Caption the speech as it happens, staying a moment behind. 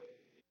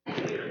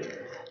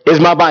Is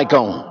my mic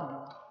on?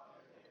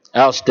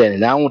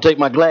 Outstanding. Now I want to take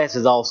my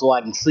glasses off so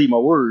I can see my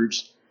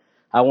words.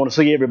 I want to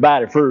see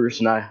everybody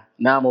first, and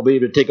now I'm going to be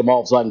able to take them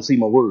off so I can see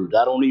my words.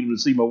 I don't need to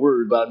see my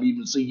words, but I need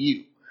to see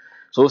you.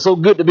 So it's so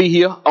good to be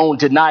here on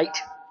tonight.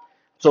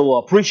 So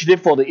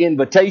appreciative for the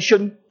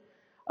invitation.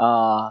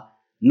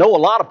 Know a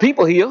lot of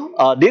people here.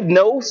 Didn't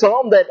know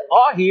some that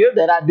are here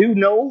that I do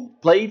know.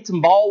 Played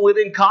some ball with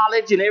in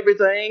college and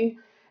everything.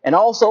 And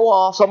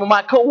also some of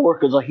my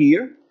coworkers are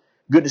here.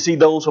 Good to see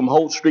those from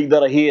Holt Street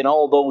that are here and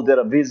all those that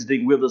are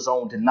visiting with us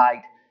on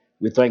tonight.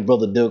 We thank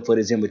Brother Doug for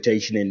his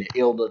invitation and the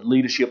elder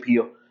leadership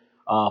here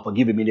for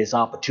giving me this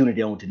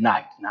opportunity on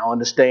tonight. Now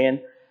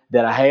understand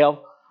that I have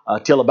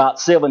till about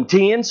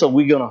 7:10, so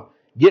we're going to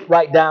get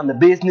right down to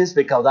business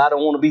because I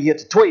don't want to be here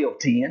to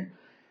 12:10.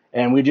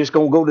 And we're just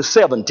going to go to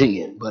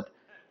 7:10. But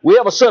we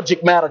have a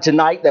subject matter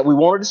tonight that we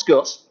want to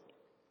discuss.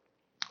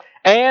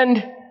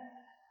 And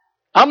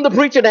I'm the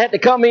preacher that had to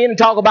come in and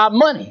talk about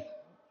money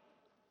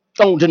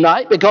on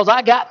tonight because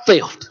I got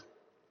theft.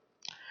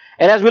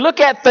 And as we look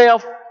at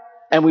theft,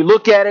 and we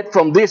look at it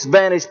from this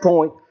vantage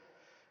point,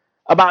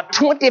 about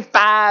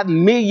 $25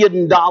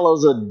 million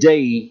a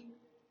day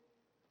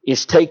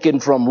is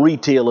taken from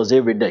retailers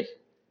every day.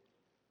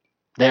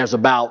 There's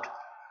about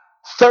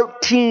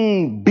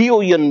 $13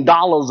 billion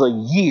a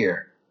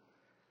year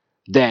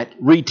that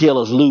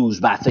retailers lose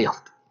by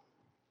theft.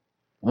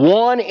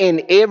 1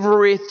 in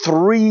every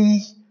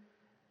 3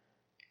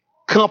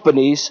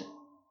 companies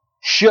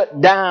shut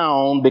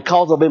down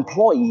because of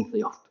employee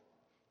theft.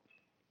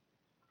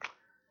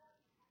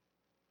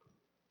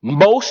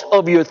 Most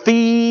of your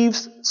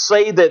thieves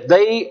say that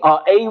they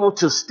are able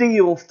to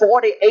steal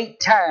 48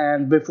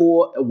 times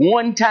before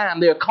one time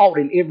they're caught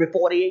in every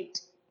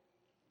 48.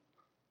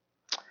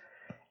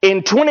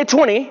 In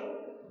 2020,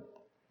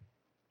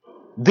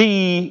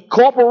 the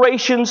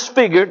corporations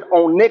figured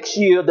on next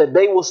year that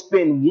they will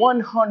spend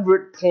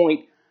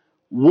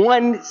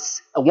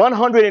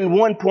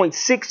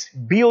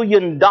 $101.6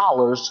 billion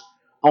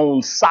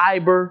on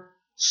cyber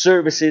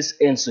services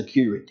and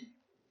security.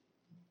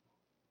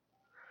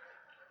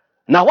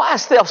 Now, why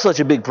is theft such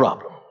a big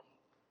problem?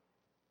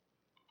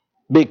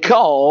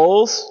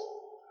 Because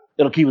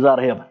it'll keep us out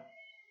of heaven.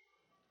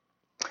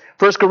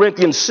 1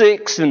 Corinthians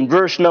 6 and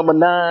verse number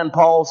 9,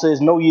 Paul says,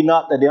 "Know ye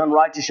not that the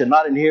unrighteous shall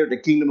not inherit the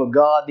kingdom of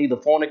God, neither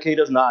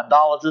fornicators, nor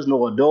idolaters,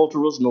 nor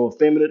adulterers, nor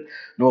effeminate,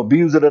 nor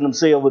abusers of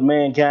themselves with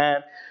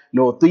mankind,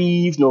 nor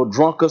thieves, nor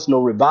drunkards,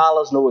 nor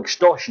revilers, nor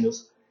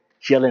extortioners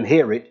shall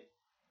inherit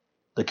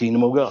the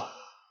kingdom of God."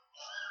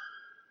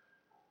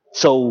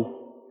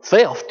 So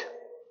theft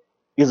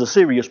is a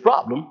serious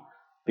problem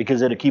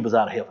because it'll keep us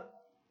out of heaven.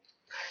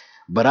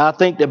 But I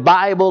think the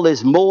Bible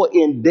is more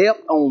in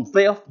depth on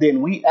theft than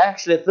we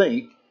actually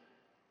think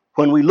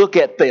when we look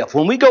at theft.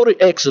 When we go to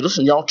Exodus,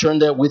 and y'all turn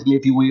there with me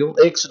if you will,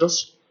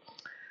 Exodus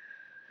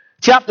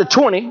chapter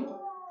 20,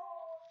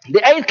 the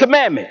 8th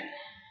commandment.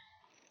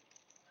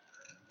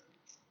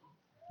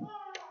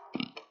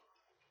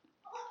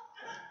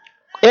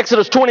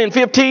 Exodus 20 and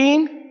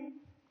 15,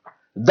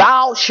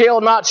 thou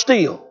shalt not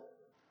steal.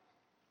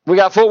 We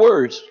got 4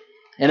 words.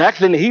 And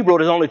actually in the Hebrew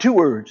there's only 2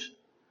 words.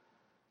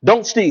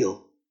 Don't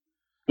steal.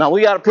 Now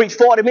we got to preach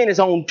 40 minutes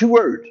on 2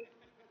 words.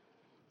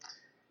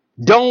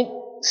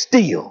 Don't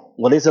steal.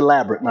 Well, it's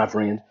elaborate, my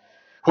friend.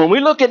 When we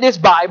look at this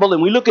Bible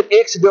and we look at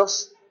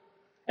Exodus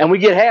and we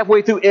get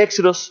halfway through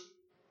Exodus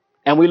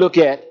and we look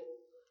at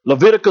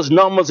Leviticus,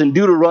 Numbers, and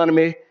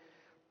Deuteronomy,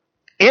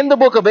 in the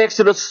book of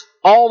Exodus,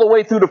 all the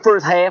way through the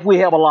first half, we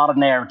have a lot of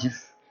narrative.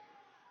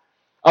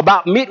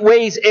 About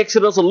midway's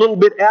Exodus, a little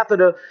bit after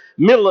the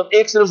middle of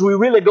Exodus, we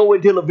really go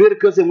into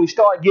Leviticus and we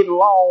start getting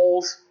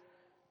laws.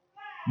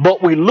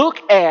 But we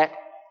look at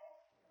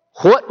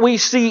what we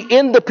see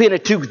in the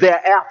Pentateuch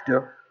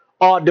thereafter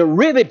are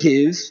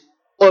derivatives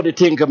of the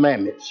 10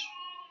 Commandments.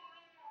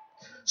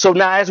 So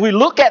now as we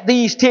look at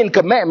these 10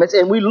 Commandments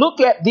and we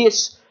look at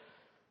this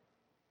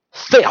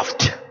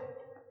theft,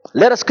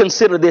 let us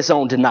consider this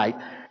on tonight.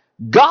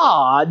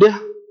 God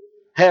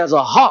has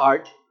a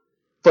heart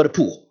for the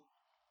poor.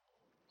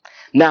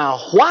 Now,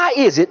 why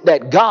is it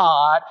that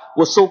God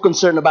was so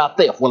concerned about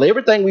theft? Well,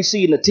 everything we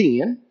see in the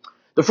 10,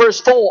 the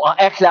first 4 are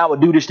actually our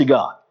duties to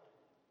God.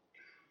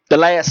 The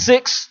last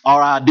 6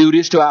 are our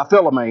duties to our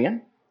fellow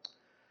man.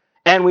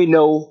 And we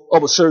know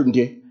of a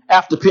certainty,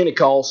 after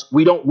Pentecost,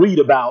 we don't read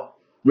about,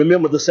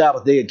 remember the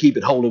Sabbath day and keep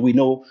it holy. We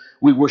know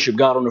we worship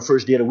God on the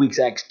first day of the week,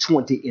 Acts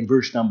 20 in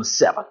verse number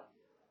 7.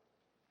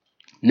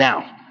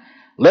 Now,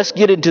 let's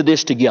get into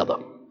this together.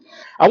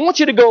 I want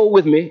you to go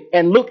with me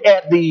and look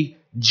at the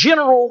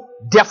general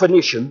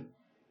definition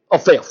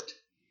of theft.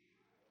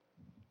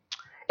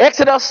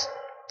 Exodus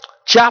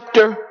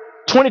chapter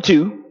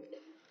 22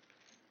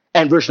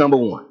 and verse number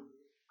 1.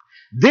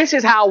 This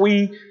is how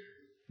we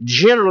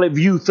generally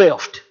view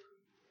theft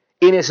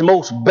in its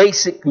most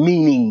basic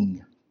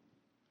meaning.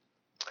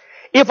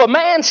 If a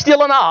man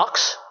steal an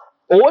ox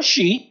or a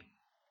sheep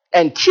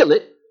and kill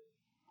it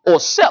or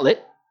sell it,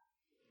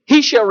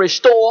 he shall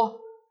restore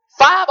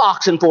 5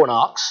 oxen for an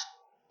ox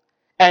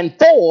and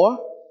 4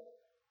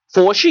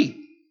 for a sheep.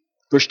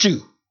 Verse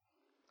 2.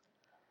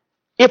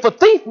 If a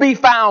thief be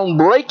found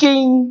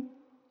breaking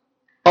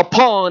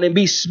upon and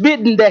be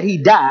smitten that he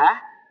die,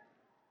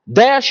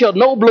 there shall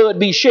no blood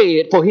be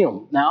shed for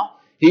him. Now,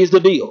 here's the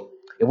deal.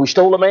 If we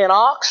stole a man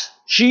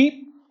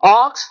sheep,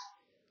 ox,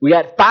 we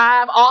had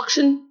 5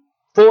 oxen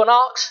for an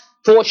ox,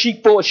 4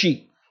 sheep for a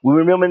sheep. We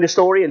remember in the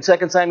story in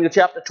 2 Samuel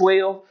chapter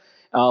 12,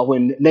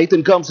 when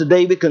Nathan comes to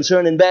David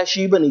concerning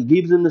Bathsheba, and he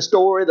gives him the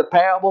story, the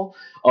parable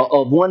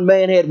of one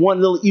man had one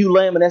little ewe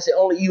lamb, and that's the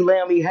only ewe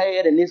lamb he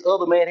had, and this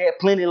other man had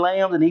plenty of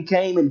lambs, and he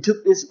came and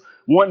took this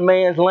one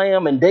man's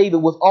lamb, and David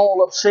was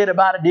all upset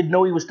about it, didn't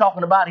know he was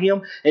talking about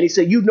him, and he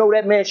said, you know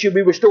that man should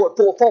be restored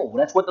fourfold.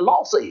 That's what the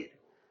law said.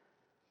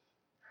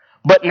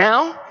 But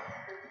now,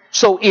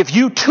 so if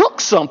you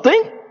took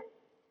something,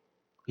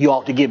 you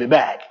ought to give it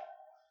back.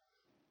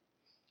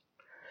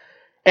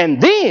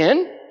 And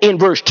then, in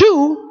verse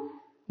 2,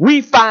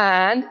 we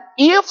find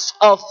if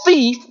a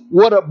thief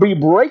were to be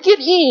breaking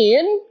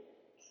in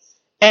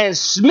and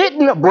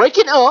break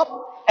it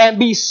up and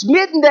be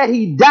smitten that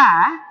he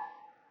die,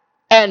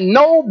 and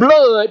no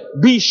blood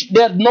be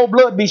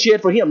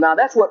shed for him. Now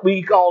that's what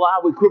we call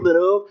our equivalent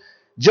of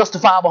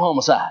justifiable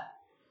homicide.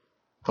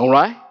 All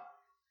right?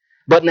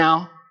 But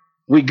now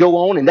we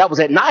go on, and that was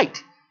at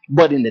night.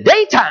 But in the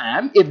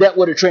daytime, if that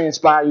would have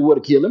transpired, you would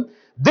have killed him.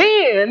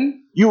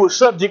 Then you were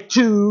subject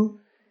to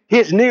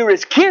his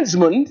nearest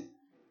kinsman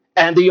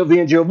and the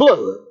avenger of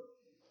blood.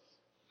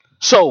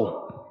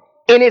 So,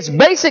 in its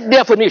basic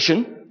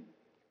definition,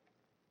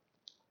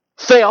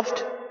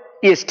 theft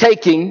is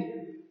taking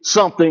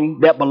something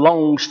that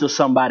belongs to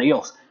somebody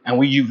else. And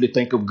we usually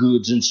think of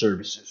goods and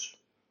services.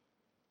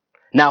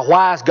 Now,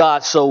 why is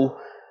God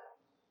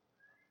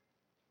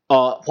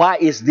why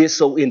is this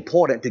so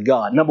important to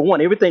God? Number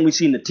one, everything we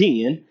see in the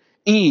 10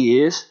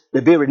 is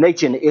the very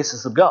nature and the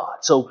essence of God.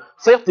 So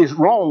theft is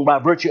wrong by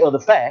virtue of the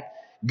fact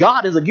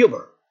God is a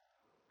giver.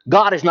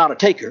 God is not a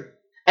taker.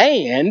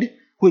 And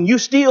when you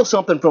steal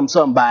something from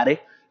somebody,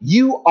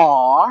 you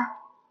are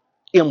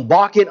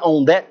embarking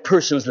on that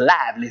person's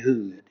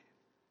livelihood.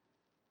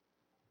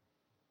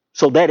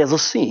 So that is a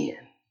sin.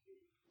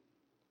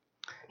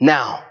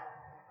 Now,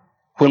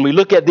 when we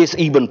look at this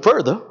even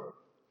further,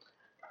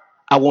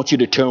 I want you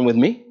to turn with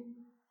me.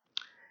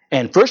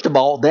 And first of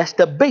all, that's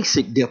the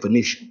basic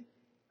definition.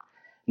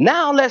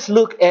 Now let's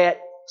look at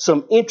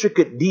some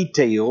intricate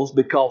details,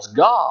 because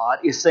God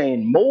is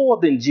saying more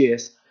than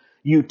just,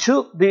 you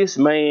took this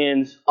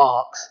man's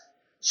ox,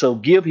 so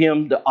give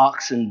him the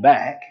oxen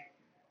back.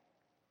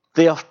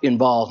 Theft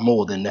involves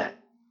more than that.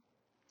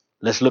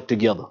 Let's look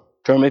together.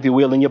 Turn, if you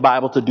will, in your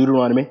Bible to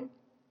Deuteronomy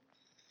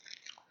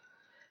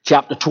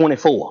chapter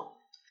 24.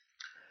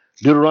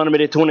 Deuteronomy,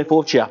 the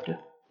 24th chapter.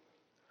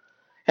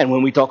 And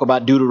when we talk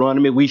about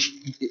Deuteronomy,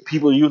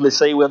 people usually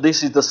say, well,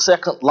 this is the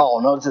second law.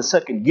 No, it's the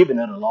second giving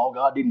of the law.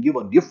 God didn't give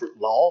a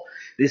different law.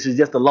 This is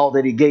just the law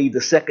that he gave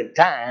the second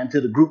time to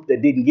the group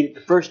that didn't get it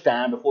the first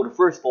time before the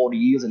first 40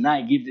 years. And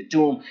now he gives it to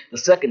them the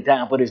second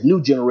time for this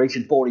new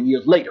generation 40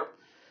 years later.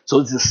 So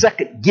it's the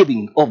second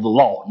giving of the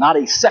law, not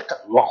a second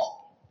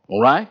law.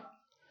 All right?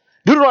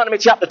 Deuteronomy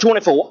chapter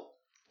 24,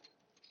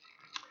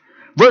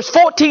 verse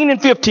 14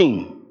 and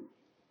 15.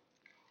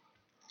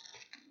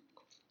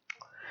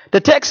 The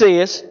text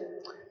says,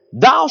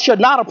 thou shalt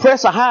not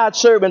oppress a hired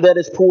servant that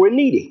is poor and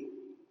needy,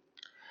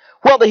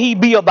 whether he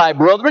be of thy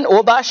brethren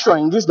or thy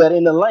strangers that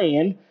in the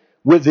land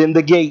within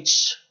the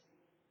gates.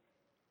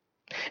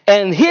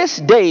 And his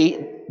day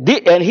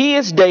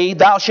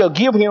thou shalt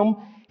give him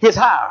his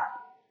hire.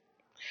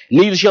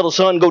 Neither shall the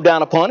sun go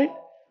down upon it,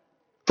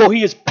 for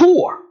he is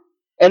poor,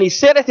 and he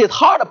setteth his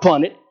heart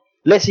upon it,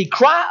 lest he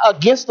cry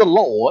against the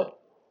Lord,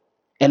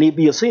 and it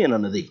be a sin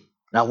unto thee.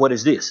 Now what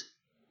is this?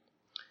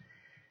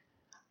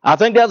 I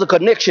think there's a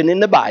connection in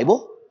the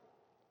Bible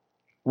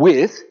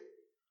with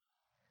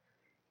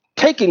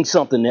taking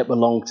something that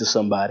belongs to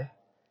somebody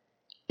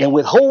and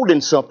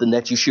withholding something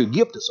that you should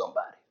give to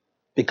somebody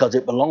because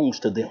it belongs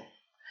to them.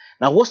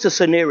 Now, what's the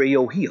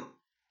scenario here?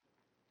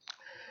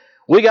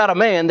 We got a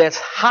man that's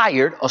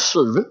hired a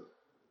servant.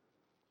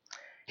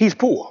 He's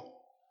poor.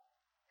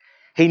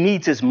 He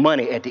needs his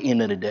money at the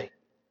end of the day.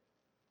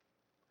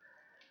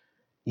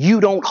 You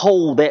don't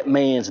hold that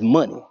man's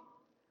money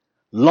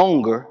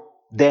longer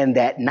than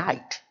that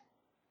night.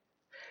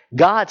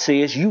 God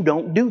says you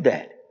don't do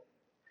that.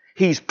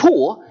 He's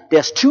poor.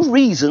 There's 2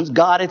 reasons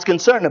God is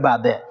concerned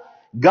about that.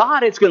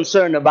 God is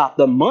concerned about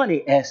the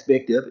money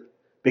aspect of it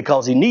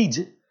because he needs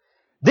it.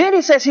 Then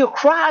he says he'll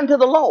cry unto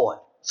the Lord.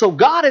 So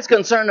God is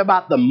concerned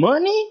about the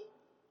money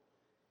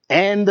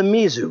and the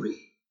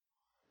misery.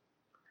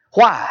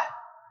 Why?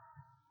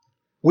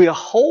 We're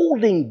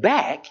holding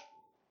back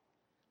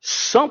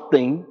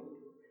something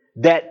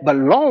that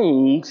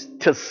belongs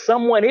to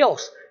someone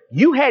else.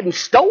 You hadn't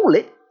stole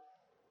it,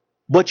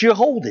 but you're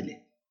holding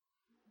it.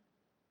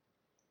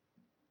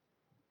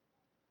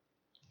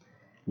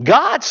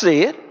 God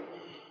said,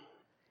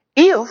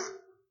 if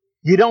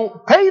you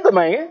don't pay the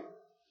man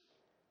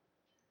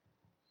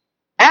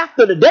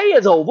after the day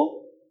is over,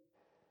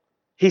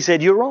 he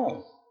said, you're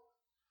wrong.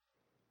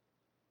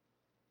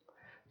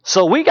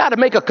 So we got to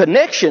make a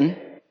connection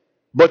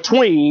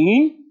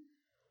between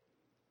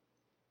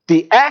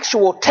the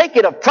actual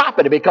taking of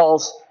property,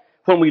 because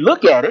when we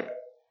look at it,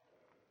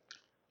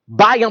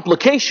 by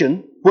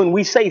implication, when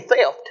we say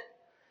theft,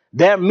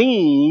 that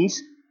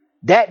means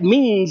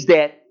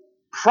that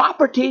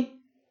property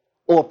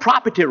or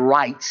property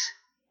rights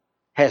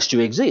has to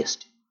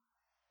exist.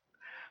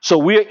 So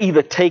we're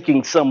either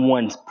taking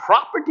someone's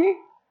property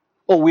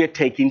or we're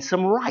taking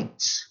some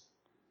rights.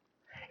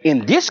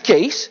 In this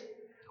case,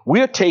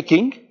 we're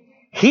taking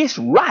his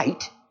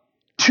right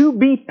to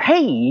be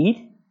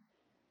paid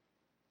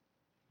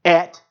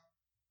at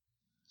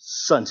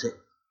sunset.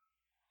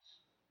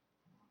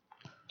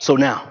 So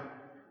now,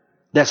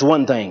 that's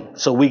one thing.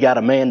 So we got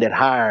a man that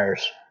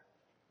hires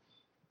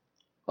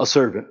a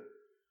servant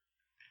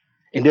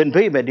and doesn't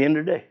pay him at the end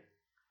of the day.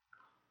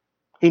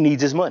 He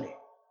needs his money.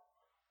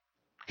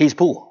 He's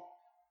poor.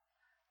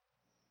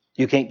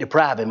 You can't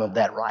deprive him of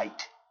that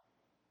right.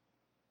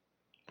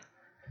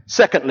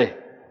 Secondly,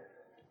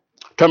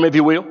 turn, if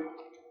you will,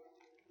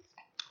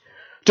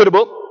 to the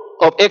book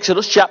of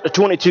Exodus chapter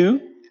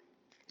 22.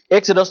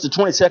 Exodus, the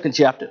 22nd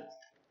chapter.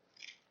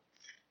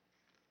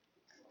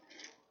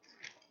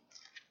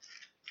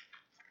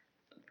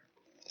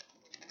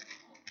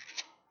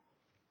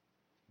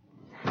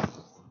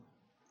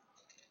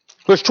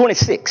 Verse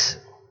 26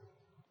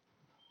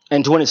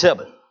 and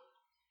 27.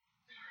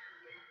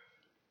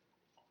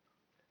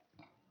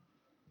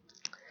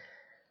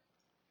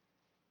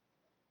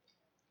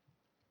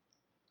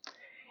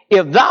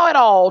 If thou at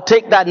all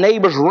take thy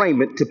neighbor's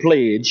raiment to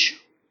pledge,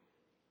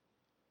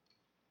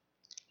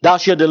 thou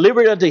shalt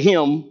deliver it unto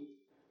him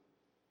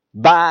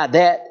by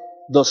that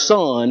the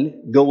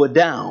sun goeth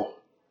down.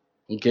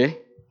 Okay,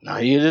 now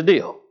here's the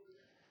deal.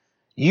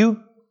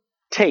 You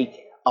take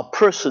a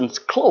person's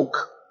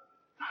cloak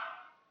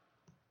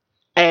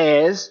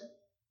as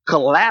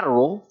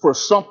collateral for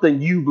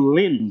something you've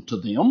lent to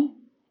them,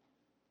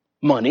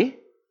 money,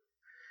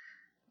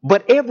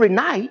 but every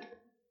night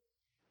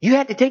you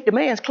had to take the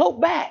man's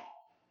cloak back.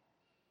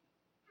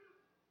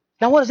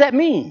 Now what does that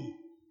mean?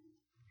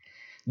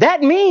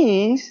 That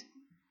means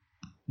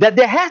that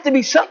there has to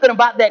be something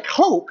about that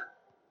cloak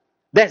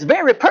that's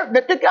very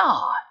pertinent to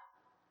God.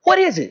 What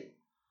is it?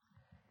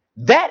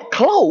 That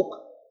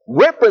cloak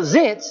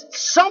represents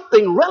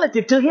something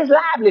relative to his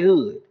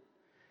livelihood.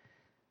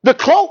 The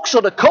cloaks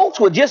or the coats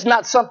were just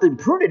not something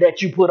pretty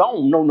that you put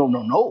on. No, no,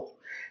 no, no.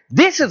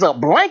 This is a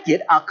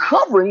blanket, a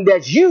covering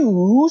that's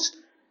used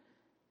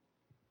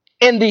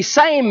in the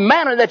same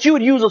manner that you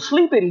would use a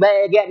sleeping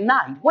bag at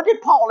night. What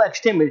did Paul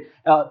ask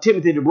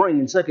Timothy to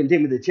bring in 2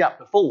 Timothy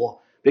chapter 4?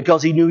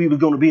 Because he knew he was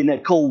going to be in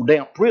that cold,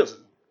 damp prison.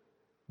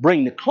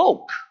 Bring the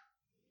cloak.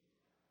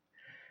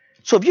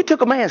 So if you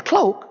took a man's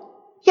cloak,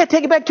 you had to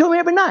take it back to him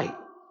every night.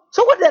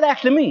 So what did that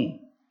actually mean?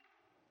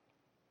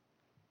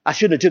 I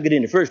shouldn't have took it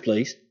in the first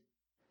place.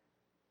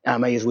 I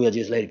may as well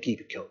just let him keep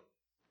it coat.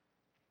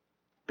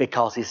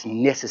 Because it's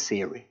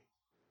necessary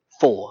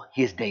for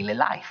his daily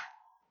life.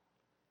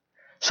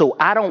 So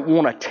I don't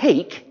want to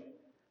take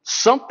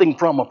something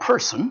from a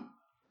person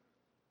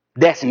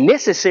that's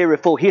necessary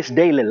for his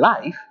daily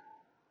life,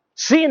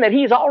 seeing that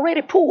he's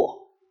already poor.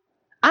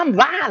 I'm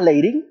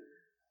violating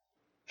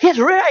his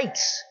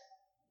rights.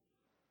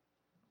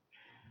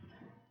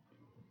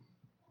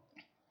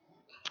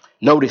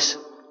 Notice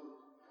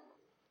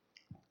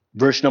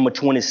verse number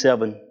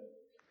 27.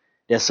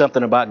 There's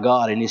something about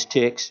God in this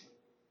text.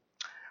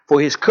 For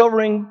his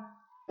covering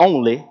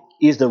only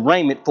is the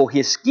raiment for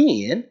his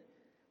skin,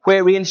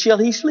 wherein shall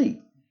he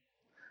sleep.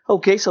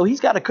 Okay, so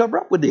he's got to cover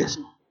up with this.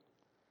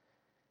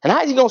 And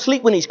how's he going to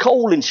sleep when he's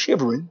cold and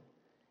shivering?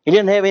 He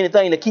doesn't have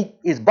anything to keep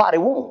his body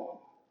warm.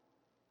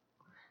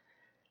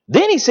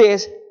 Then he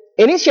says,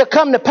 and it shall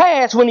come to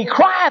pass when he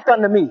crieth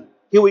unto me.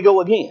 Here we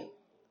go again.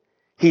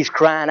 He's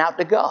crying out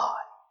to God.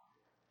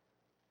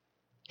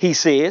 He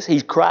says,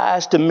 he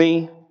cries to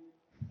me,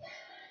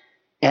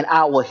 and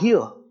I will hear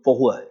for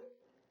what?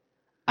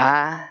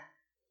 I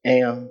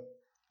am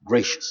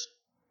gracious.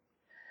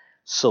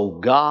 So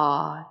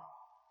God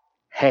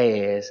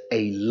has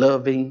a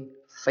loving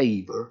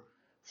favor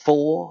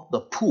for the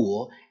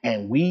poor,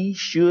 and we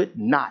should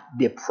not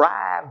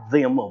deprive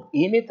them of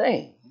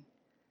anything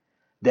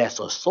that's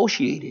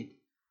associated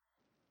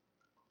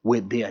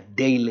with their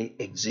daily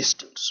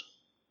existence.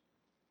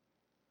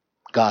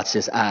 God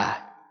says, I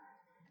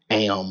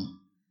am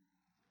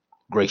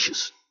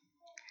gracious.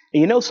 And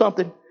you know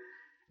something?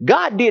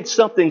 God did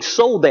something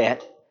so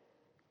that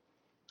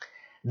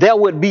there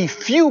would be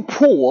few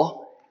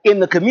poor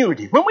in the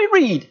community. When we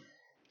read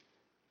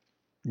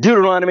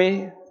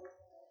Deuteronomy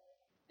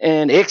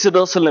and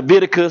Exodus and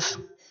Leviticus,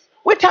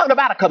 we're talking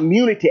about a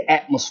community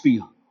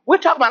atmosphere. We're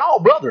talking about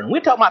all brethren.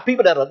 We're talking about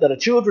people that are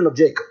children of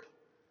Jacob,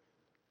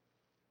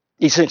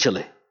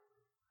 essentially.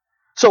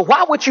 So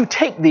why would you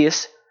take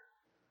this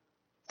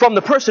from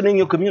the person in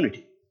your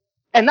community?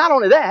 And not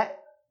only that,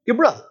 your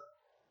brother.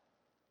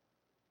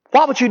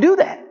 Why would you do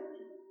that?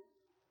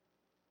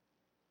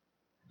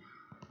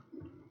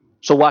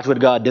 So watch what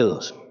God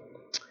does.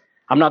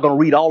 I'm not going to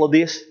read all of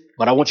this,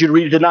 but I want you to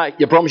read it tonight.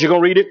 You promise you're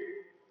going to read it?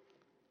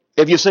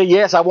 If you say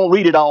yes, I won't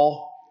read it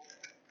all.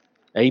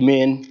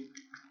 Amen.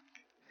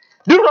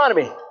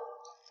 Deuteronomy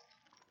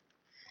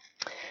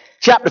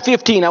chapter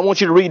 15. I want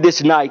you to read this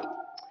tonight.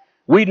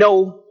 We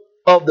know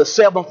of the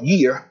seventh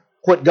year,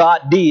 what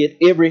God did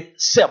every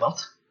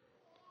seventh.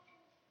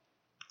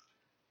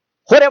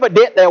 Whatever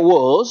debt there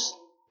was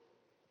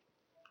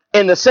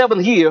in the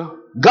seventh year,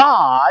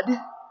 God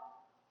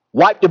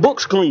wiped the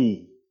books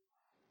clean.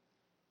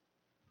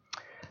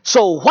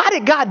 So why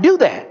did God do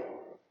that?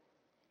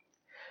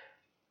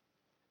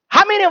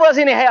 How many of us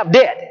in here have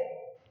debt?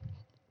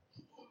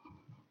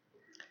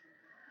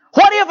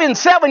 What if in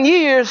 7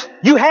 years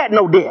you had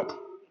no debt?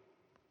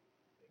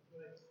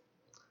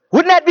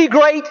 Wouldn't that be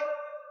great?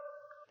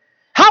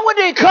 How would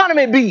the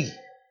economy be?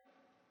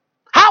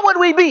 How would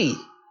we be?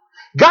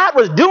 God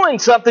was doing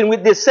something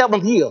with this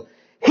seventh year.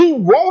 He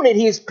wanted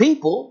his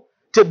people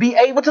to be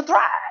able to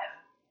thrive.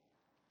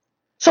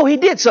 So he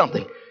did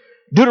something.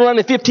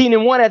 Deuteronomy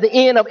 15:1, at the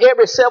end of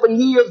every 7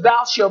 years,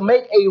 thou shalt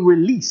make a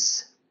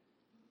release.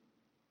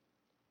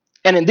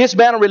 And in this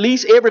manner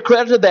release, every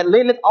creditor that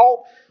lendeth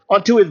aught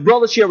unto his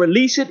brother shall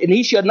release it, and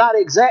he shall not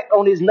exact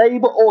on his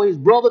neighbor or his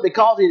brother,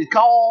 because it is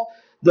called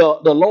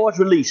the Lord's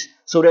release.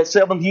 So that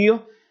seventh year,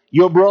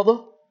 your brother,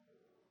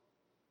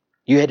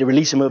 you had to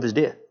release him of his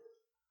debt.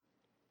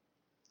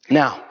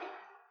 Now,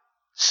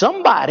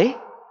 somebody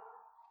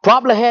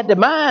probably had the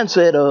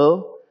mindset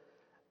of,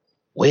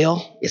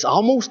 well, it's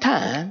almost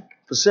time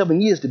for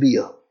 7 years to be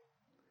up.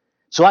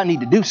 So I need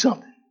to do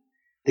something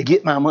to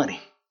get my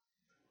money.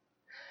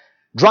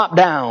 Drop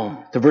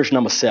down to verse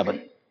number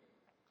 7.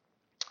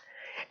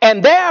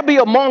 And there be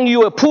among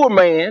you a poor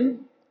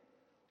man,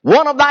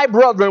 one of thy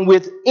brethren,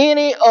 with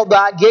any of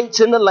thy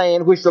gates in the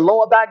land which the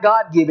Lord thy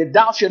God giveth.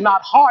 Thou shalt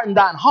not harden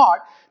thine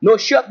heart, nor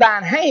shut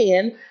thine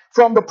hand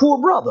from the poor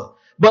brother.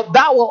 But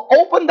thou wilt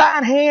open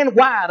thine hand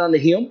wide unto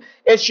him,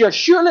 and shall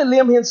surely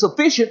lend him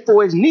sufficient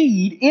for his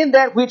need in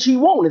that which he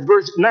wanteth.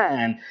 Verse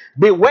 9.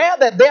 Beware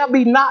that there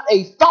be not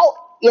a thought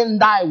in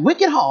thy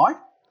wicked heart,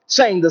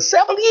 saying, the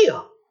seventh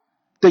year,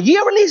 the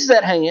year releases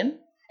at hand,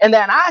 and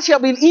thine eye shall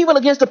be evil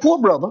against the poor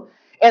brother,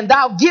 and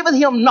thou giveth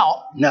him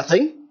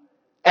nothing,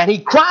 and he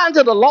cried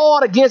to the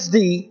Lord against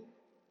thee,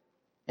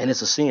 and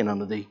it's a sin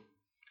unto thee.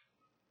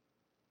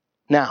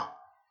 Now,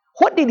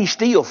 what did he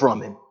steal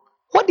from him?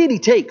 What did he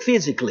take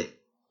physically?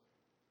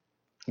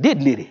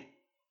 Did he?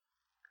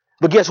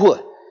 But guess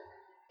what?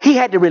 He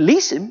had to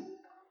release him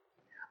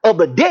of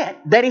the debt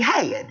that he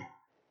had.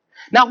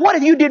 Now, what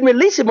if you didn't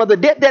release him of the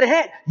debt that he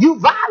had? You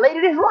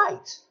violated his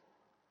rights.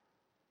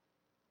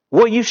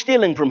 Were you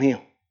stealing from him?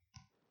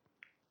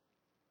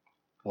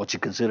 I want you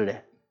to consider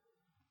that.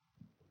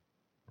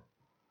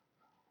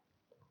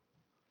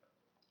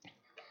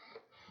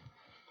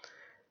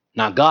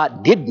 Now,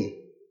 God didn't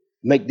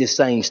make this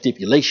same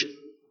stipulation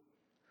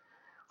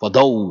for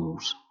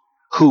those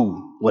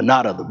who were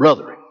not of the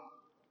brethren.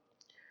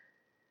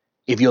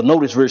 If you'll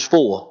notice verse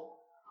 4,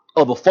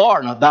 of a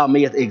foreigner thou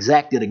mayest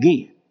exact it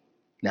again.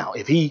 Now,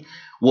 if he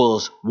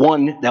was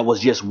one that was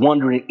just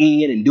wandering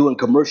in and doing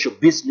commercial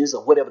business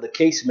or whatever the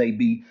case may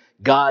be,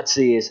 God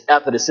says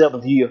after the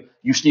seventh year,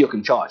 you still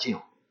can charge him,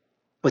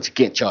 but you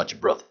can't charge your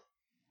brother.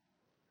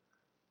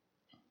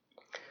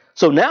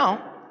 So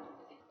now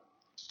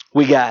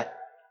we got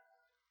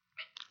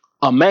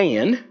a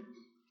man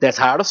that's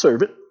hired a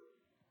servant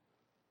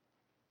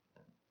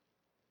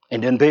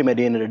and doesn't pay him at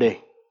the end of the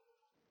day.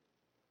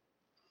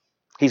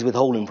 He's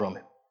withholding from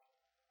him.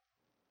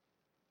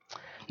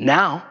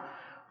 Now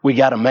we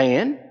got a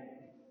man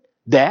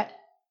that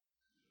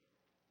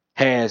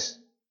has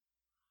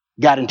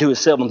got into his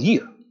seventh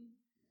year,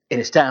 and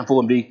it's time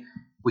for him to be,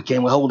 we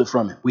can't withhold it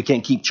from him. We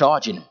can't keep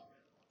charging him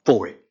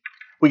for it.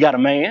 We got a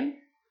man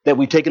that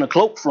we've taken a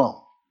cloak from,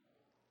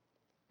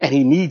 and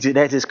he needs it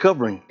as his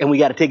covering, and we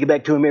got to take it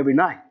back to him every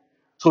night.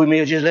 So we may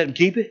as well just let him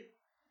keep it,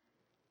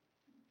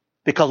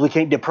 because we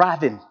can't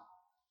deprive him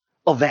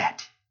of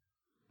that.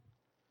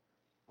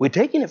 We're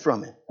taking it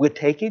from him. We're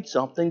taking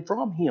something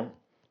from him.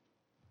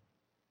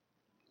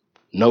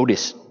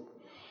 Notice,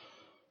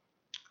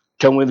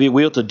 turn with me,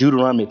 will, to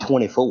Deuteronomy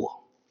 24.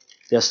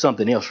 There's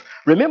something else.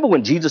 Remember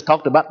when Jesus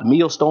talked about the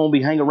millstone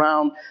be hanging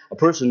around a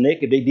person's neck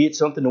if they did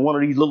something to one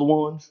of these little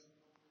ones?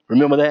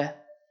 Remember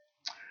that?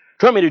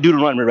 Turn me to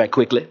Deuteronomy right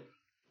quickly.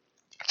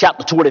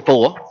 Chapter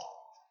 24.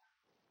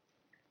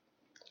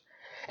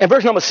 And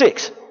verse number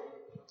 6.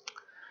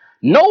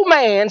 No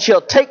man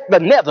shall take the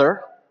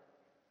nether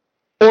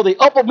or the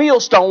upper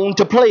millstone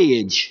to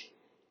pledge,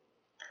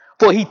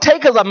 for he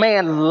taketh a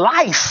man's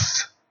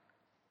life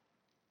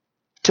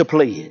to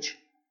pledge.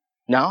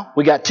 Now,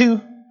 we got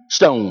two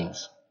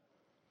stones.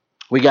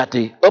 We got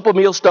the upper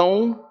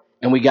millstone,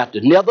 and we got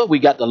the nether. We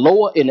got the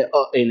lower and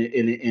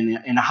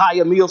the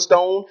higher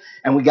millstone,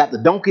 and we got the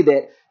donkey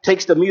that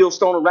takes the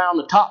millstone around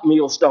the top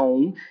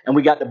millstone, and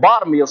we got the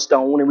bottom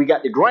millstone, and we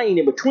got the grain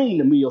in between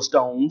the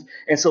millstones,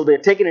 and so they're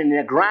taking it and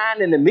they're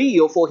grinding the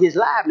meal for his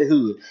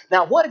livelihood.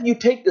 Now, what if you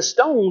take the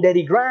stone that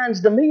he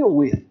grinds the meal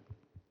with?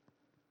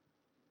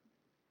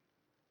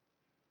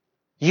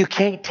 You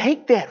can't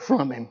take that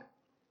from him,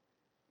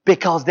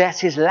 because that's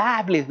his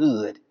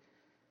livelihood.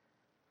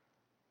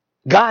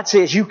 God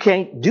says you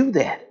can't do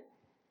that.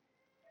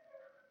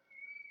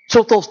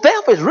 So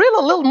theft is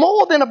really a little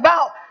more than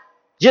about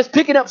just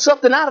picking up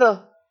something out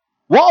of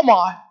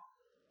Walmart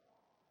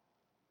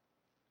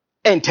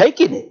and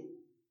taking it.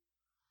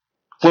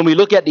 When we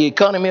look at the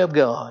economy of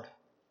God,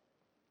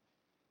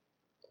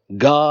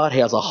 God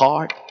has a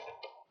heart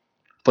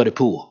for the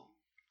poor.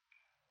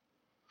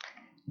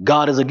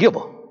 God is a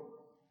giver,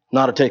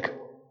 not a taker.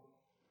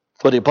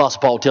 What the Apostle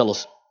Paul tells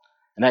us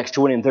in Acts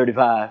 20 and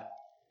 35,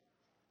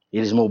 it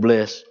is more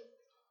blessed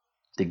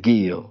to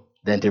give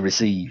than to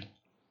receive.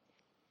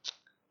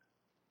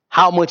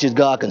 How much is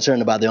God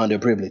concerned about the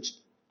underprivileged?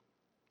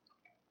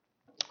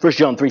 1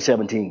 John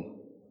 3:17.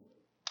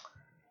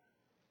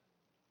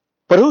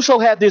 But whoso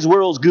hath this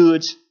world's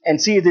goods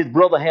and seeth his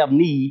brother have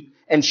need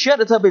and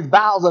shutteth up his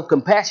bowels of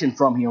compassion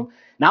from him.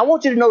 Now I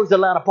want you to notice the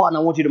latter part and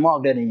I want you to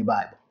mark that in your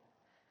Bible.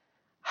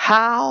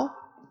 How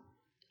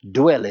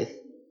dwelleth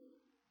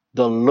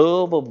the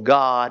love of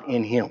God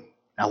in him?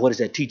 Now what does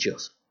that teach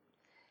us?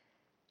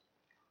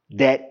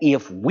 That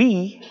if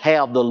we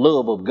have the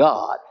love of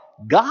God,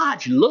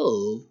 God's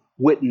love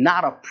would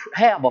not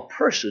have a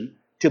person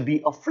to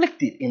be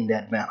afflicted in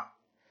that manner.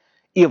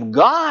 If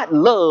God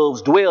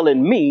loves dwell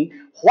in me,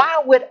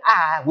 why would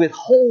I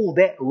withhold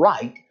that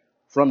right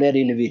from that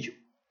individual?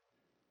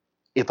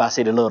 If I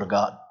say the love of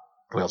God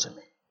dwells in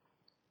me.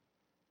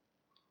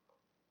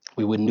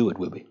 We wouldn't do it,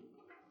 would we?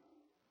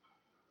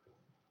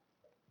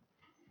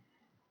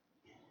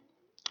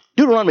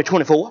 Deuteronomy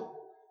 24,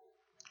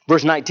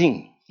 verse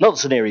 19. Another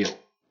scenario.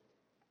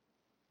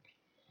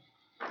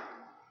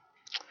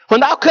 When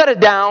thou cuttest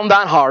down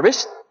thine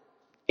harvest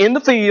in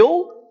the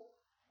field,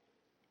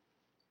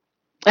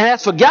 and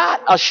hast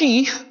forgot a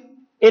sheaf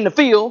in the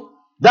field,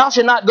 thou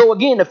shalt not go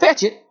again to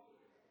fetch it.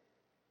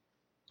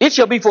 It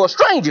shall be for a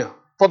stranger,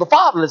 for the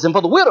fatherless, and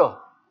for the widow.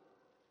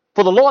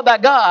 For the Lord thy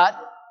God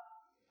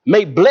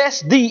may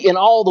bless thee in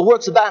all the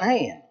works of thine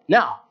hand.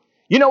 Now,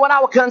 you know what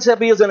our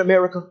concept is in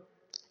America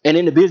and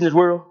in the business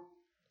world?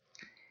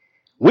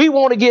 We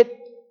want to get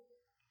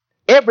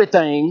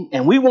everything,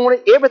 and we want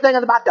it, everything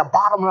is about the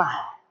bottom line.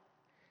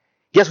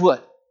 Guess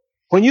what?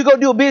 When you go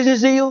do a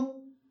business deal,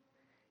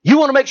 you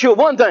want to make sure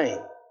one thing,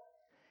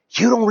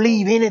 you don't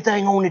leave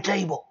anything on the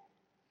table.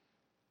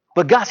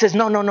 But God says,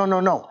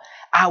 no.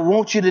 I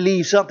want you to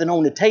leave something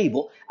on the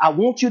table. I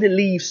want you to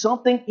leave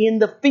something in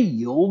the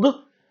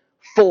field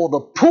for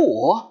the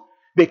poor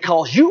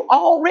because you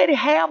already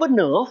have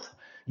enough.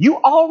 You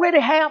already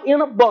have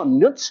in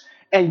abundance,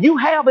 and you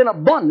have in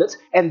abundance,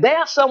 and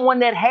there's someone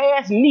that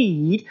has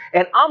need.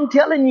 And I'm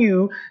telling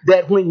you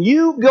that when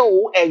you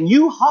go and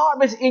you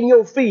harvest in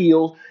your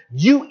field,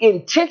 you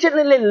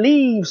intentionally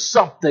leave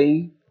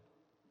something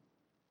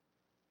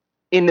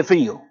in the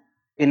field.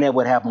 Isn't that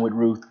what happened with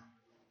Ruth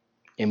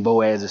in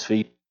Boaz's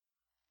field?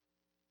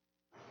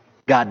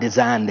 God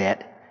designed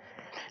that.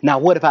 Now,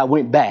 what if I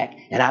went back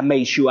and I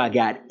made sure I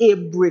got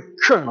every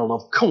kernel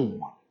of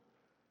corn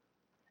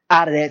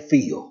out of that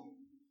field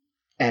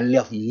and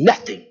left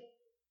nothing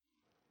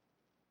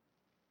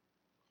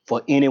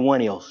for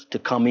anyone else to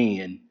come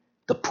in,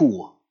 the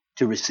poor,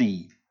 to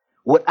receive?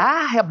 Would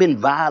I have been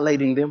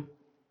violating them?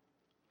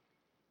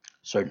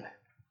 Certainly.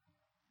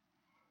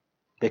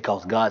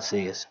 Because God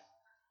says,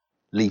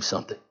 leave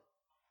something.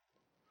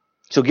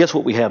 So guess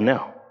what we have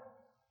now?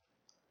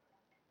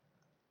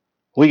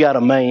 We got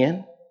a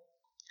man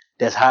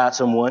that's hired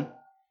someone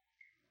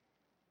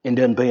and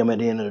doesn't pay him at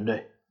the end of the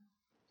day.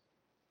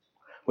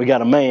 We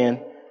got a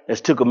man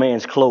that's took a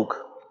man's cloak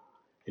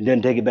and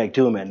doesn't take it back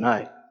to him at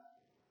night.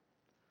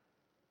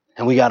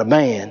 And we got a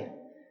man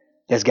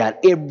that's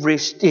got every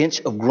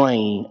stench of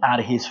grain out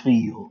of his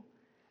field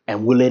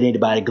and will let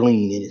anybody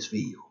glean in his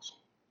fields.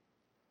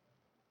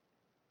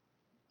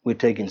 We're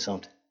taking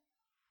something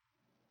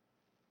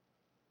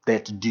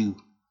that's due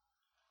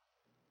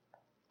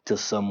to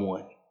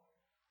someone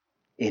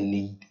in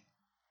need.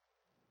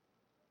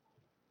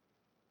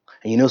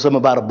 And you know something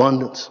about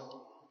abundance?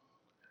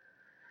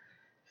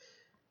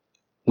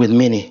 With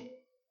many,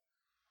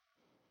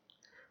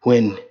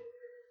 when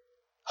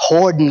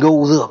hoarding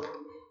goes up,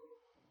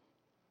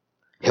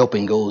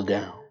 helping goes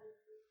down.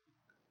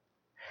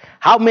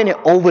 How many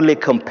overly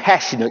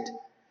compassionate,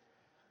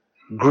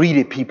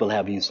 greedy people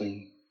have you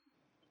seen?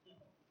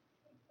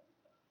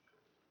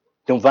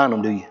 Don't find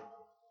them, do you?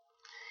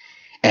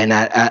 And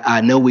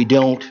I know we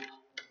don't.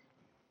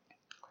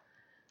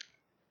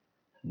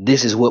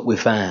 This is what we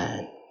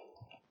find.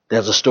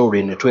 There's a story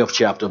in the 12th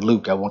chapter of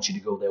Luke. I want you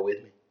to go there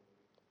with me.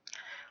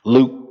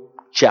 Luke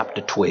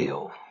chapter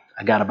 12.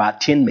 I got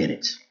about 10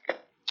 minutes.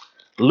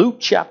 Luke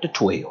chapter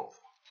 12.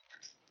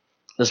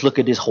 Let's look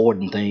at this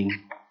hoarding thing.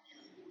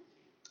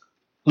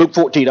 Luke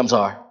 14, I'm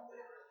sorry.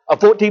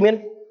 14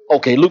 minutes?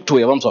 Okay, Luke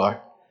 12, I'm sorry.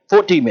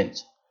 14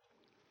 minutes.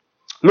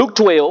 Luke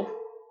 12.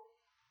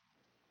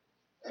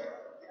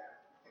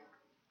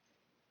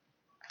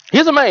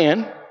 Here's a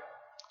man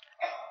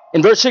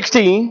in verse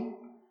 16.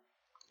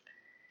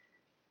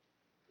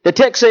 The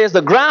text says,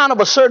 the ground of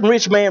a certain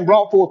rich man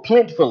brought forth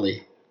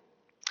plentifully.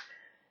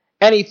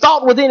 And he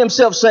thought within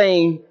himself,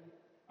 saying,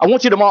 I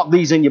want you to mark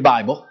these in your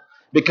Bible.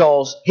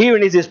 Because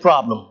herein is his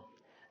problem.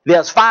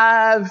 There's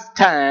 5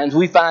 times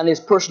we find this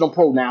personal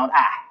pronoun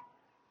I.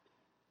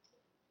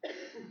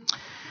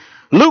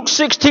 Luke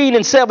 16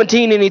 and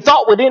 17, and he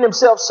thought within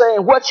himself,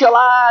 saying, what shall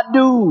I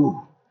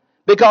do?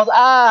 Because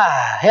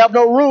I have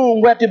no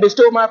room where to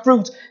bestow my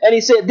fruits. And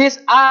he said, this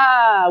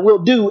I will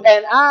do,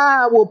 and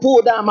I will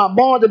pull down my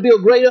barns and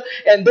build greater,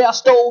 and there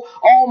bestow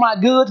all my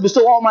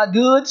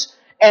goods,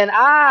 and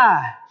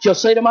I shall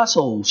say to my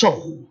soul,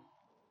 soul,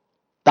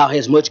 thou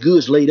hast much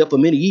goods laid up for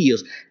many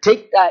years.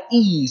 Take thy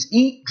ease,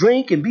 eat,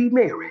 drink, and be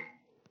merry.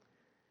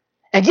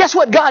 And guess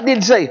what God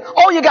didn't say?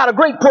 Oh, you got a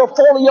great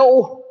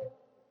portfolio,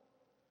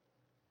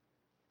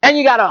 and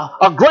you got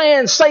a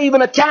grand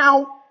saving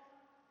account,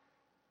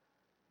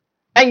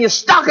 and your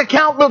stock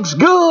account looks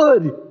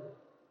good.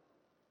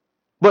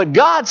 But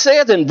God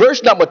says in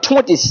verse number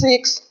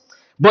 26,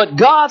 but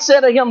God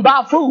said to him,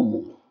 thou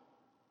fool,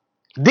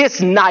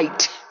 this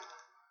night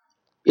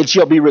it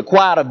shall be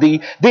required of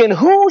thee. Then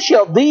who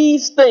shall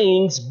these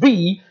things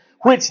be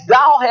which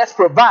thou hast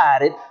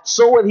provided?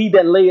 So is he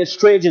that layeth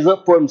treasures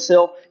up for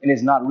himself and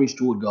is not rich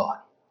toward God.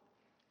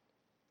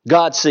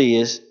 God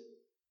says,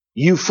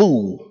 you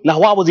fool. Now,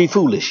 why was he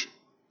foolish?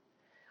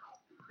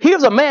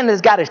 Here's a man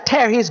that's got to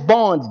tear his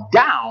barns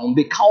down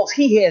because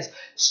he has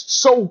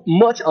so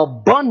much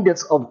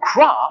abundance of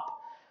crop.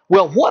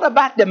 Well, what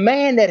about the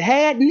man that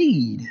had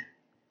need?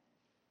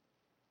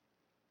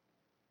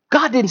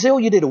 God didn't say, oh,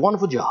 you did a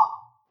wonderful job.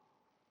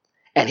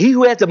 And he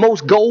who has the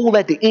most gold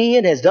at the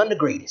end has done the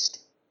greatest.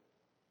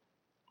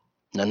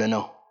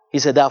 No. He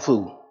said, thou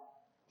fool.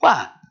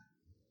 Why?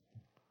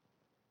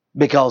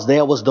 Because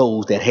there was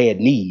those that had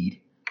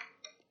need,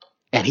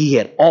 and he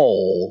had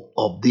all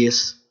of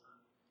this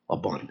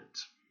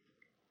abundance.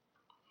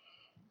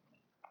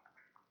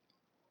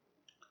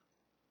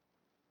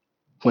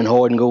 When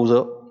hoarding goes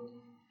up,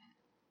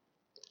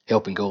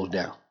 helping goes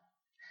down.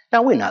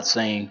 Now, we're not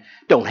saying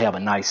don't have a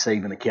nice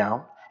saving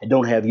account and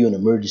don't have you an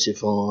emergency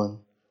fund.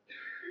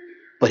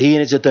 But here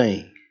is the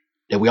thing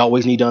that we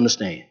always need to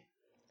understand.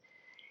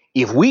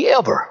 If we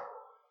ever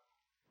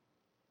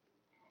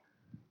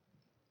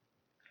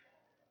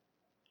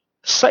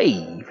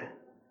save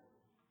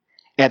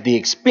at the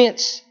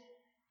expense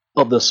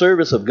of the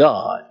service of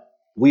God,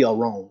 we are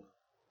wrong.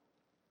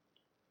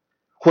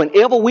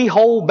 Whenever we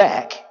hold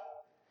back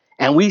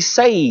and we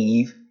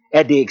save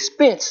at the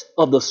expense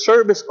of the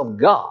service of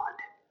God,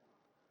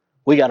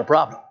 we got a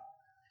problem.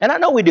 And I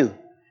know we do. And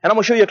I'm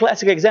going to show you a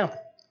classic example.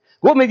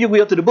 Go with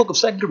me to the book of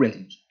 2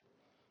 Corinthians.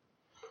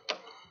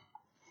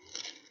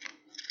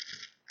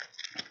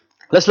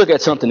 Let's look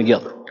at something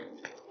together.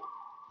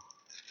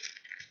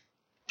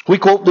 We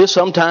quote this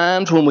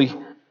sometimes when we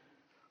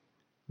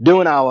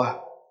doing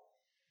our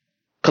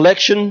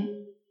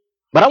collection.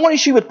 But I want to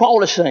see what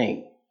Paul is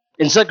saying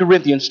in 2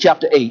 Corinthians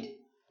chapter 8.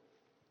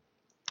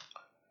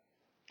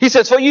 He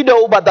says, for you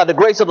know by the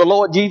grace of the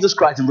Lord Jesus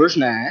Christ, in verse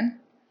 9,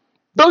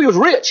 though he was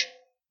rich,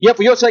 yet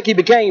for your sake he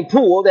became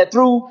poor, that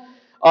through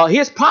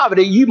his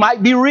poverty you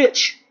might be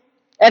rich.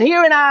 And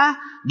herein I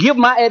give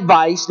my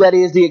advice, that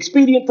is the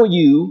expedient for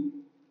you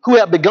who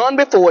have begun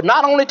before,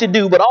 not only to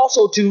do, but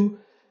also to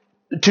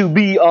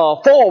be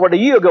forward a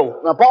year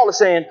ago. Now, Paul is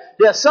saying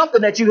there's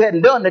something that you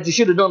hadn't done that you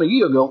should have done a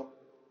year ago.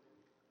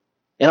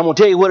 And I'm going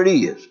to tell you what it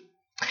is.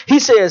 He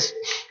says,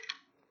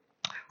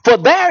 for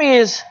there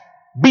is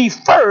be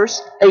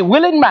first a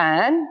willing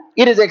mind,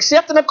 it is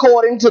accepted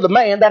according to the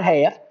man that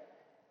hath,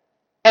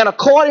 and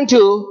according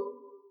to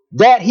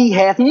that he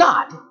hath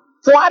not.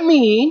 For I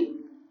mean,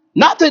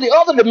 not to the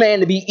other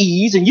demand to be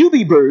eased and you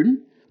be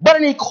burdened, but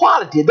an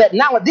equality, that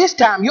now at this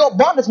time your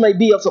abundance may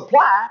be of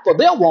supply for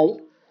their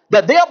want,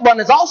 that their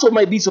abundance also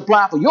may be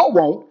supplied for your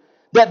want,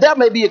 that there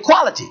may be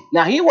equality.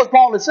 Now hear what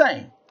Paul is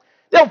saying.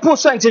 There were poor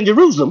saints in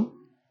Jerusalem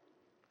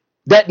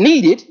that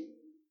needed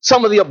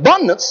some of the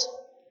abundance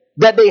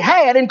that they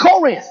had in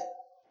Corinth.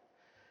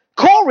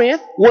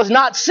 Corinth was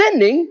not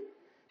sending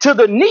to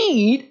the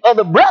need of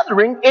the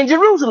brethren in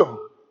Jerusalem.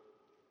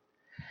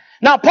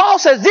 Now Paul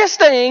says this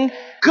thing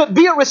could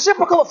be a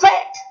reciprocal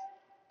effect.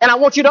 And I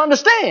want you to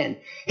understand.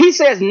 He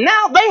says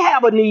now they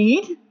have a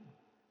need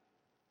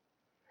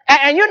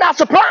and you're not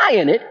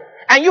supplying it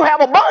and you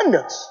have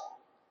abundance.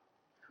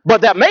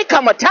 But there may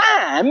come a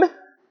time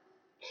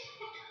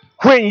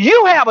when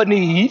you have a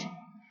need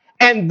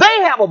and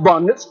they have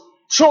abundance.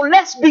 So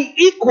let's be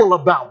equal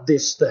about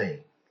this thing.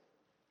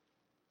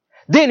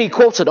 Then he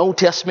quotes an Old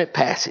Testament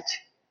passage.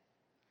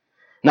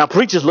 Now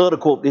preachers love to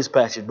quote this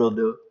passage, Brother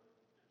Doug.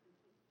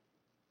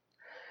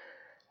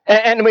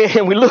 And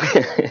we look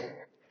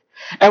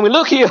and we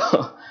look here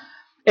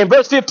in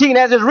verse 15,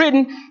 as it's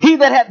written, he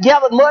that hath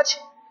gathered much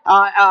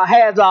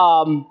has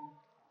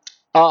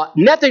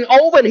nothing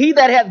over, and he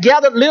that hath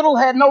gathered little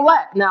had no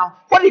lack. Now,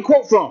 what did he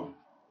quote from?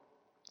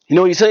 You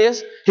know what he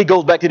says? He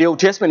goes back to the Old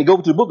Testament. He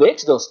goes to the book of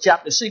Exodus,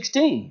 chapter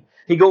 16.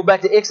 He goes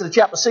back to Exodus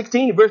chapter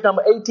 16, verse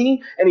number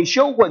 18, and he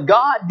showed what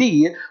God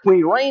did when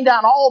he rained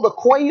down all the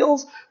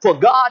quails for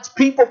God's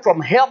people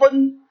from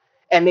heaven,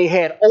 and they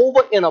had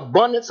over in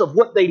abundance of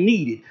what they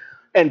needed.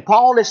 And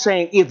Paul is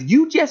saying, if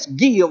you just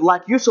give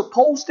like you're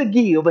supposed to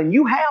give and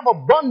you have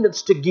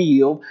abundance to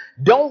give,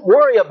 don't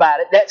worry about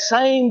it. That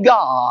same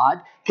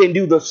God can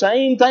do the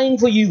same thing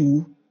for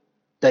you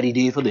that he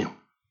did for them.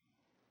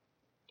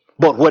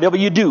 But whatever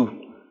you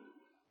do,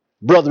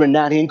 brethren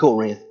down here in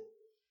Corinth,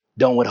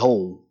 don't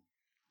withhold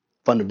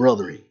from the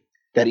brethren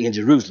that are in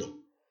Jerusalem.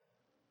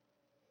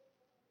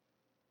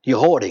 You're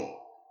hoarding.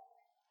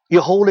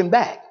 You're holding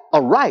back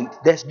a right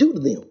that's due to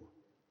them.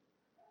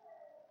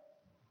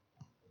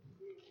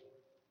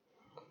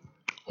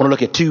 I want to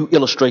look at two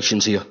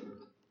illustrations here.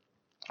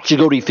 You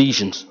go to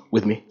Ephesians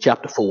with me,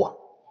 chapter 4.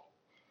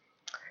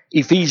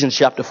 Ephesians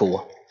chapter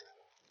 4.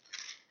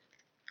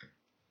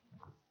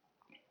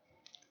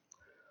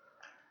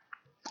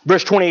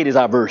 Verse 28 is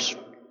our verse.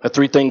 There are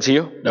three things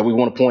here that we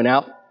want to point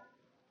out.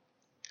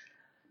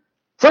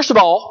 First of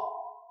all,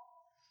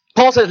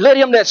 Paul says, let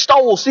him that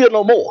stole steal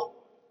no more.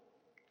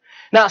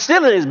 Now,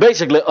 stealing is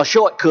basically a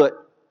shortcut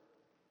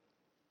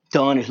to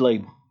honest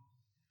labor.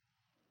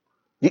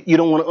 You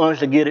don't want to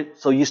honestly get it,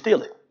 so you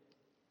steal it.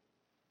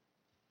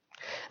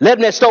 Let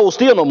him that stole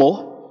steal no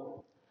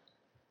more.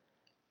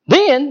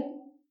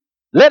 Then,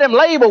 let him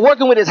labor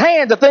working with his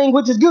hands the thing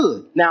which is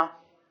good. Now,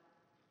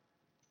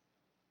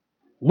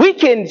 we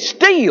can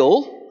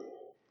steal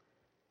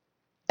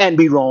and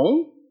be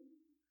wrong,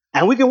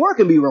 and we can work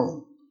and be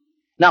wrong.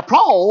 Now,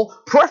 Paul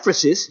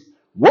prefaces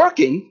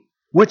working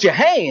with your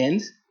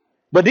hands,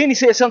 but then he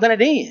says something at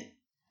the end.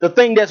 The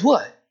thing that's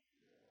what?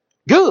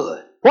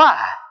 Good.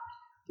 Why?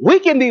 We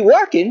can be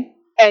working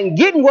and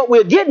getting what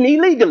we're getting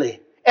illegally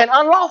and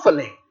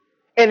unlawfully,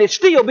 and it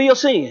still be a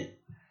sin.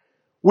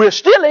 We're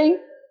stealing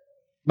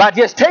by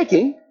just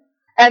taking,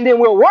 and then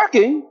we're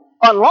working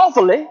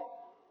unlawfully,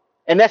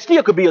 and that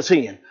still could be a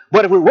sin.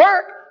 But if we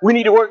work, we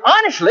need to work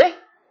honestly.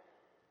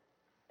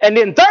 And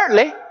then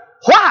thirdly,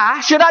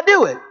 why should I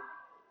do it?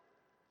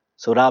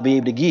 So that I'll be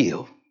able to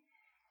give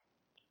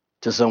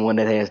to someone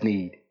that has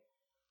need.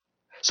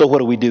 So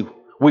what do?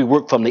 We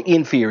work from the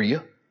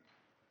inferior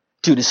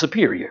to the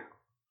superior.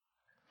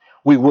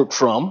 We work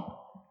from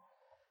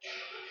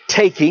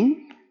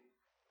taking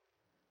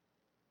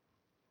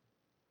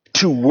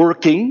to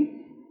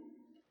working,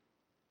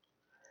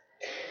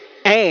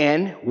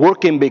 and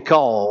working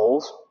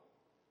because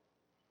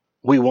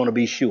we want to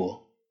be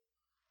sure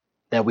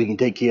that we can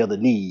take care of the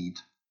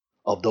needs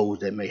of those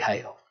that may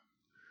have.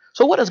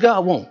 So what does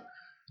God want?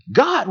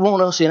 God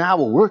wants us in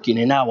our working,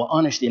 in our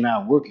honesty, in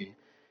our working,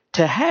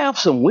 to have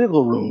some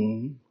wiggle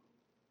room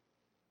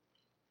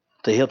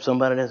to help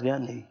somebody that's got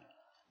need.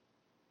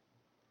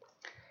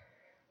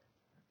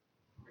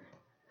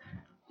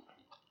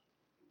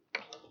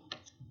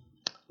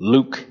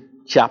 Luke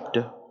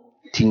chapter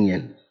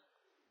 10.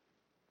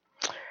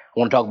 I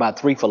want to talk about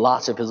three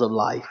philosophies of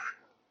life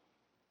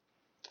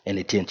in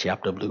the 10th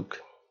chapter of Luke.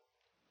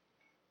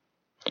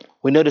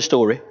 We know the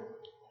story.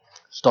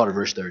 Start at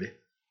verse 30.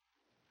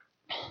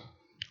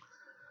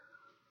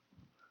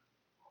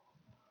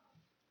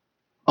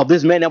 Of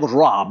this man that was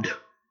robbed.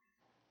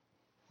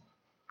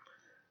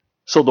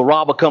 So the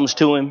robber comes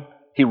to him,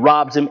 he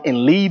robs him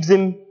and leaves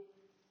him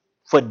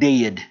for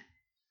dead.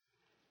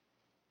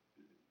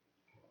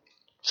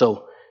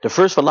 So the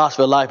first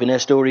philosophy of life in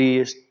that story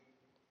is,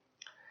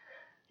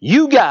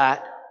 you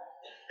got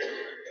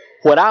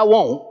what I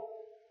want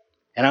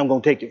and I'm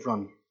going to take it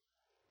from you.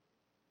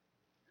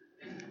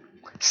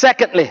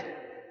 Secondly,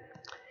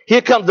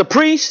 here comes the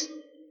priest,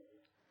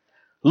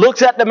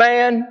 looks at the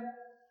man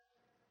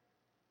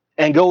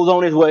and goes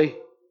on his way.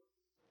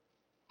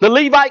 The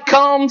Levite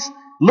comes,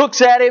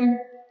 looks at him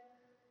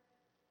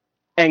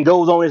and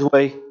goes on his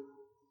way.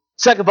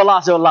 Second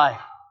philosophy of life.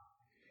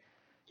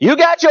 You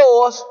got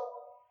yours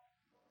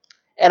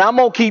and I'm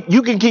going to keep,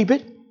 you can keep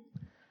it.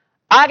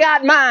 I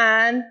got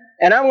mine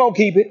and I'm going to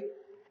keep it.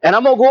 And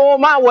I'm going to go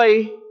on my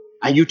way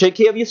and you take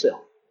care of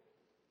yourself.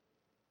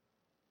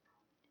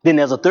 Then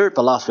there's a third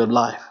philosophy of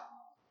life.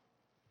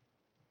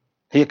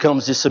 Here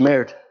comes this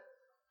Samaritan.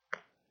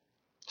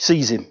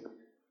 Sees him.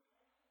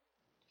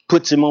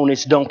 Puts him on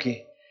his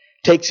donkey.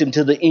 Takes him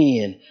to the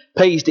inn.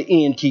 Pays the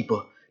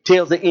innkeeper.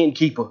 Tells the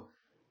innkeeper,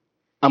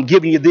 I'm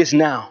giving you this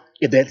now.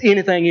 If there's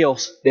anything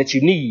else that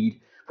you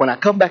need, when I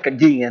come back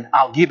again,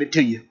 I'll give it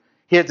to you.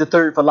 Here's the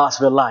third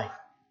philosophy of life.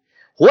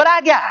 What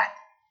I got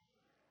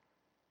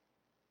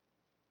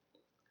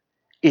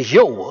is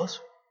yours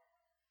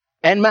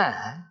and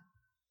mine,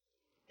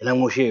 and I'm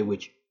going to share it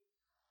with you.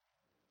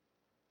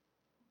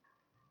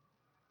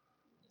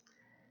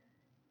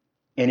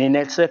 And in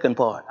that second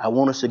part, I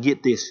want us to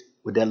get this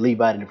with that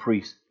Levite and the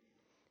priest.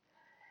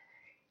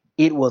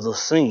 It was a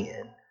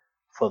sin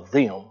for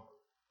them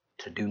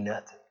to do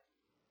nothing.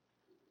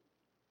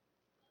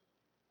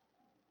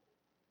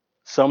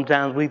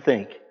 Sometimes we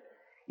think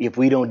if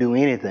we don't do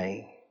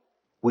anything,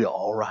 we're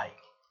all right.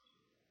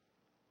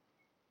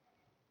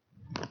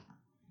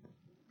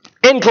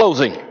 In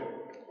closing,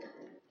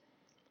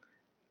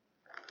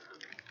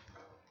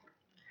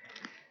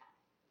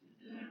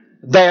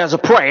 there's a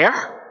prayer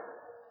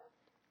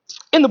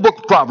in the book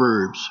of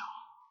Proverbs.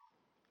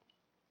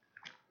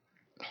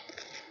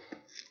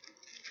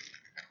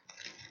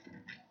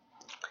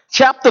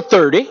 chapter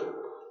 30,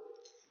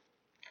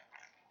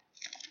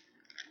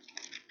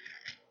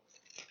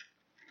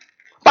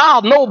 by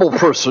a noble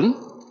person,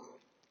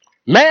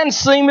 man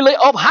seemingly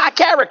of high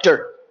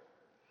character,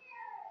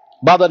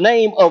 by the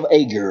name of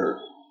Agur.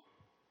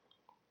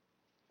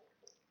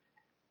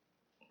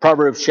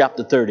 Proverbs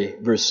chapter 30,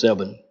 verse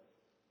 7.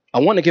 I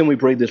wonder, can we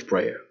pray this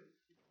prayer?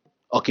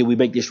 Or can we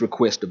make this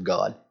request of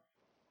God?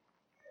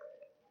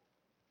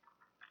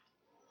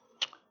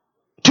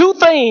 Two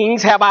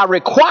things have I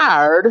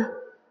required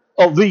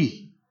of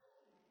thee.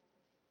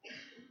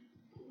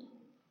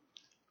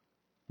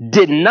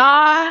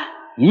 Deny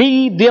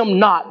me them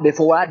not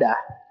before I die.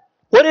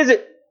 What is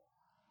it?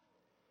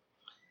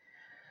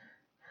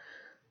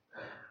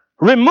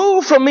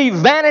 Remove from me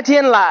vanity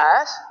and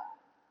lies.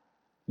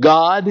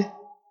 God,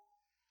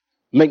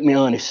 make me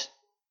honest.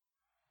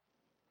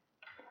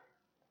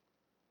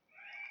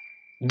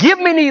 Give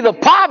me neither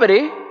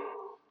poverty.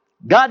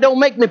 God, don't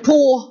make me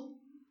poor.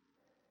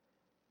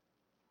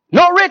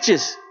 No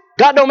riches.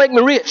 God, don't make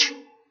me rich.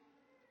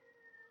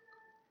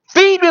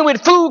 Feed me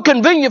with food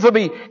convenient for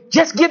me.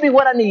 Just give me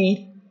what I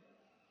need.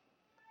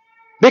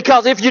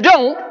 Because if you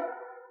don't,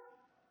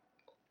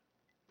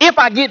 if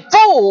I get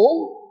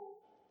full,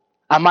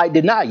 I might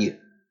deny you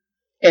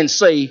and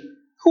say,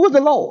 who is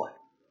the Lord?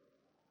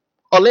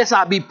 Unless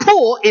I be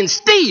poor and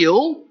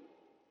steal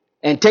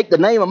and take the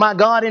name of my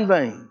God in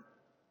vain.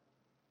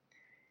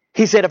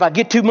 He said, if I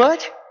get too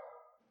much,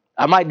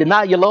 I might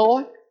deny you,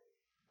 Lord.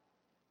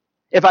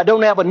 If I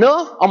don't have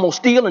enough, I'm going to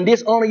steal and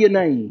dishonor your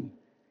name.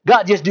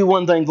 God, just do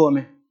one thing for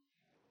me.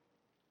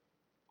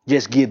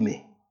 Just give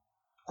me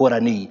what I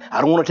need.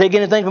 I don't want to take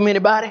anything from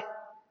anybody.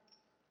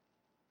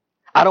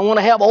 I don't want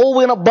to have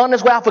over in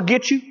abundance where I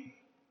forget you.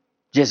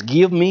 Just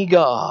give me,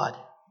 God,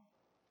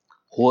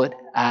 what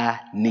I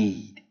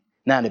need.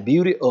 Now, the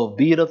beauty of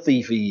being a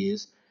thief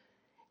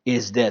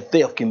is that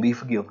theft can be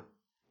forgiven.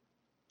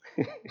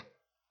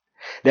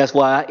 That's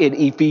why in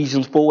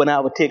Ephesians 4, in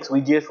our text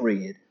we just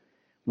read,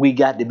 we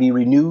got to be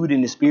renewed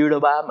in the spirit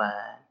of our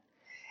mind.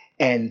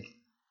 And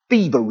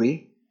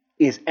thievery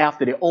is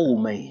after the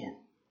old man.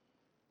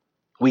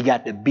 We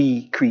got to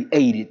be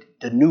created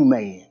the new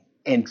man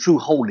in true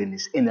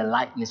holiness in the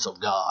likeness of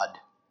God.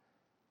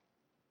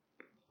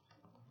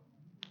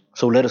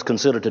 So let us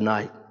consider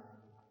tonight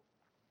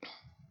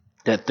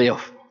that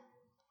theft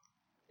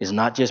is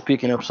not just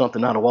picking up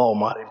something out of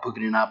Walmart and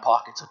putting it in our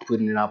pockets or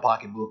putting it in our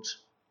pocketbooks.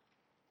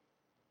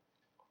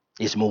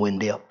 It's more in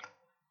depth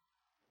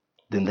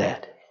than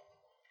that.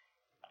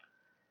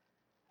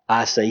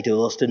 I say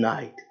to us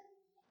tonight,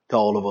 to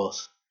all of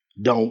us,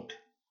 don't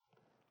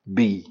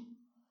be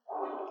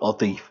a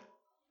thief.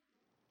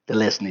 The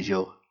lesson is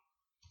yours.